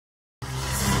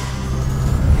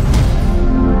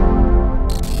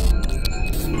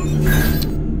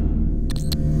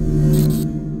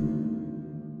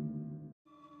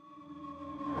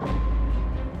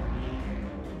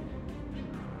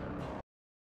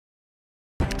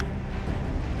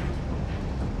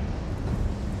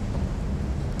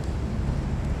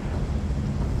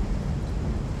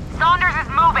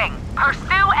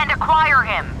acquire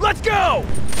him. Let's go!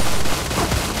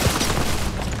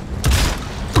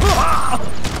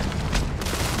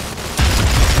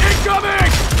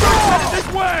 Incoming! Headed this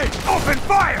way! Open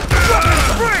fire!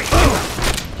 Weapons free!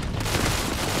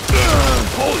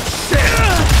 Holy shit!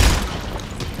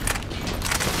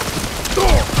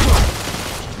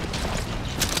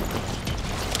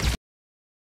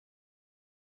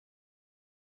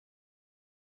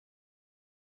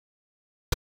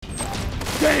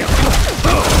 Damn!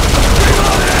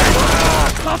 Reloading!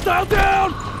 Hostile down!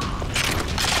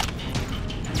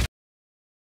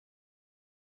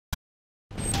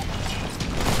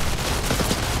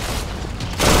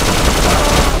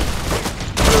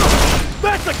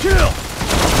 That's a kill!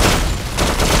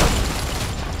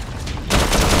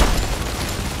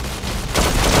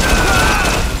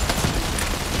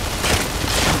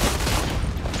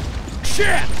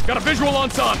 Shit! Got a visual on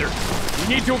Saunders.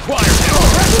 We need to acquire him.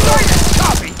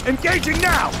 Copy! Engaging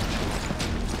now!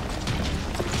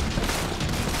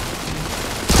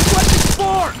 Weapons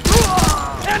forward!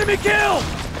 Enemy killed!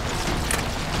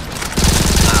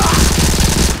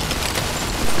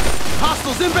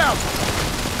 Hostiles inbound!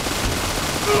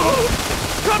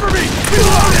 Cover me!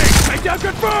 Reloading! Takedown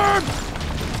confirmed!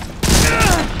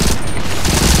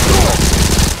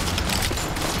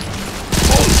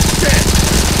 Holy shit!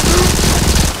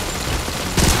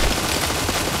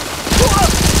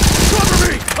 Cover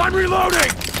me! I'm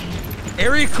reloading!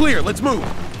 Area clear, let's move.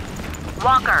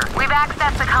 Walker, we've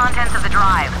accessed the contents of the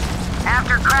drive.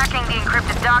 After cracking the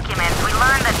encrypted documents, we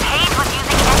learned that Page was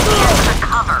using SDS as a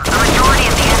cover. The majority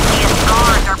of the SDS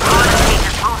guards are part of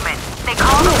Page's movement. They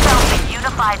call themselves the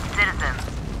Unified Citizens.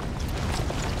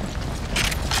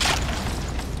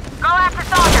 Go after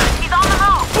Saunders. He's on the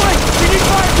move. Blake, we need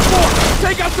fire support.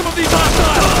 Take out some of these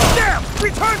hostiles. Damn!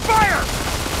 Return fire!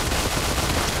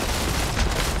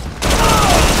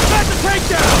 Oh, that's a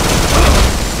takedown!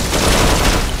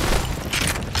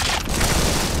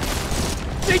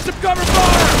 Need some cover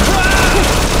fire!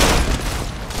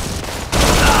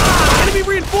 Enemy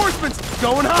reinforcements!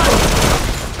 Going high!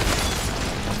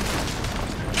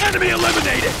 Enemy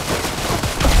eliminated!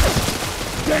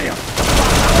 Damn!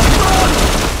 Run!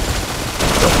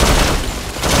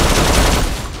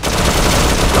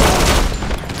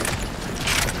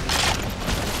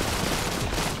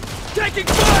 Taking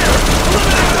fire!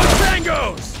 Eliminate those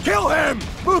tangos! Kill him!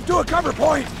 Move to a cover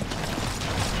point!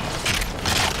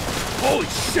 Holy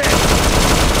shit!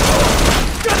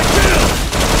 Got a kill!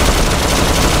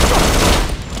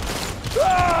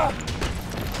 Ah!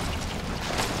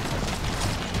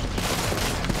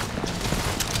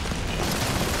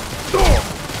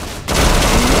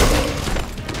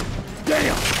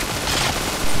 Damn!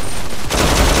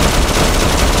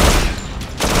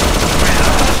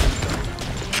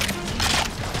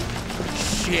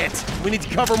 Shit! We need to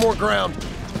cover more ground.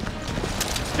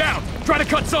 Down! Try to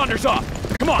cut Saunders off!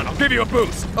 Come on, I'll give you a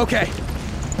boost. Okay.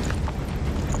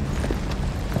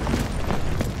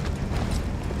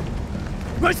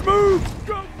 Let's move!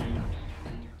 Go!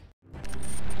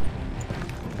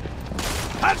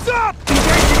 Heads up!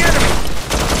 Engaging enemy!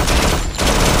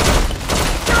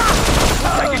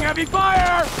 Taking heavy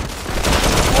fire!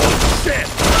 Holy shit!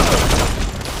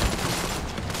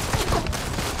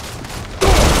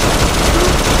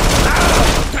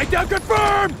 Takedown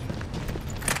confirmed!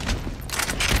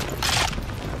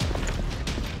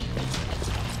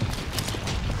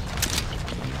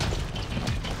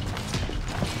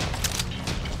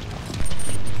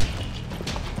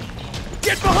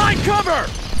 Get behind cover!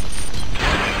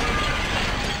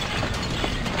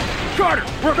 Carter,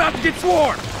 we're about to get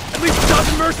swarmed! At least a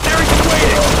dozen mercenaries are waiting!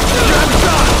 You have a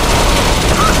shot!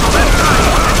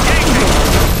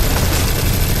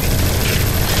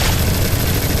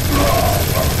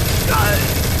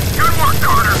 Good work,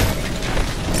 Carter!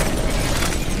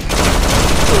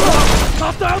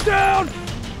 Hostile down!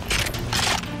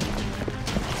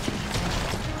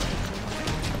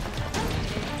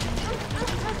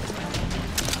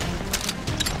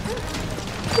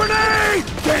 Grenade!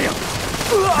 Damn!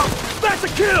 That's a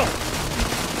kill!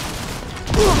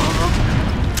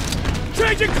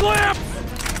 Changing clamp!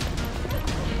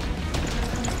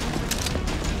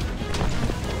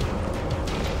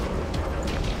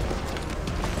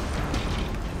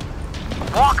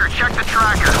 Walker, check the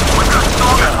tracker. We've got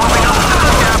soldiers moving up to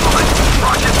the scaffolding.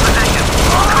 Rush its position.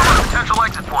 Cover the potential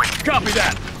exit point. Copy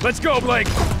that. Let's go, Blake.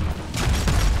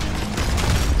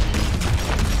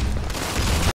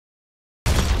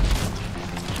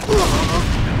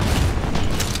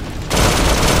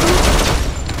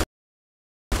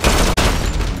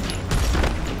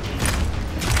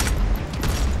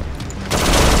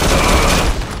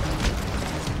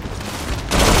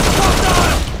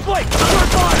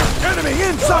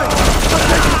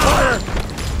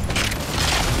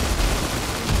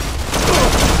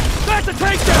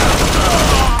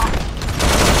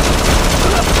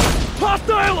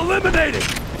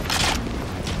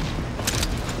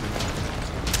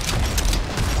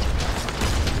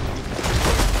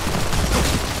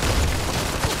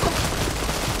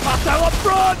 Hostile up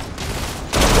front!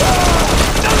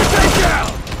 Another takedown!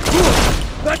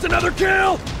 That's another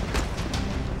kill!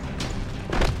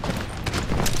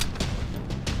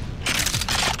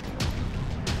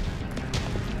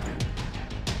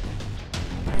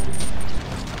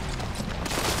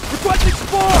 Requesting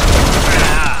support!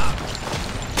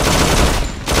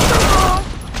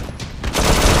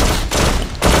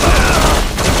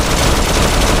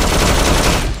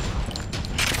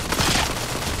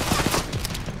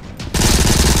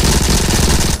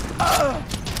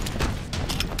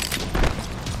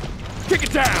 Kick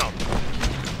it down!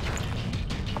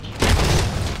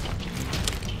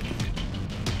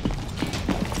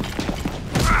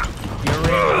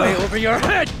 You're way over your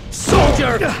head,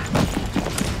 soldier!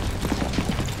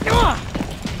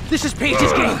 This is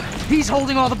Page's game. He's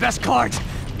holding all the best cards.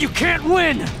 You can't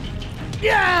win!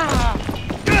 Yeah!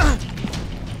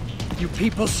 You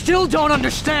people still don't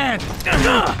understand!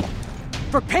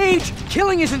 For Page,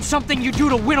 killing isn't something you do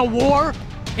to win a war.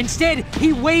 Instead,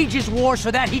 he wages war so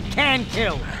that he can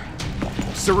kill.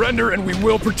 Surrender and we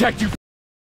will protect you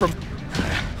from...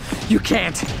 You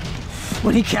can't.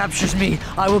 When he captures me,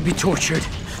 I will be tortured.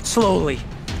 Slowly.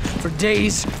 For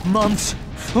days, months,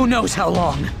 who knows how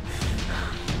long.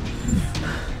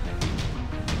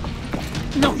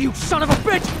 No, you son of a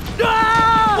bitch!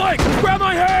 Ah! Mike, grab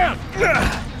my hand!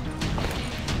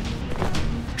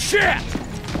 Shit!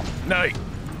 Knight,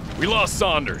 we lost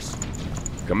Saunders.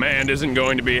 Command isn't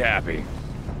going to be happy.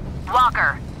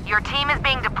 Walker, your team is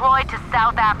being deployed to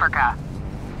South Africa.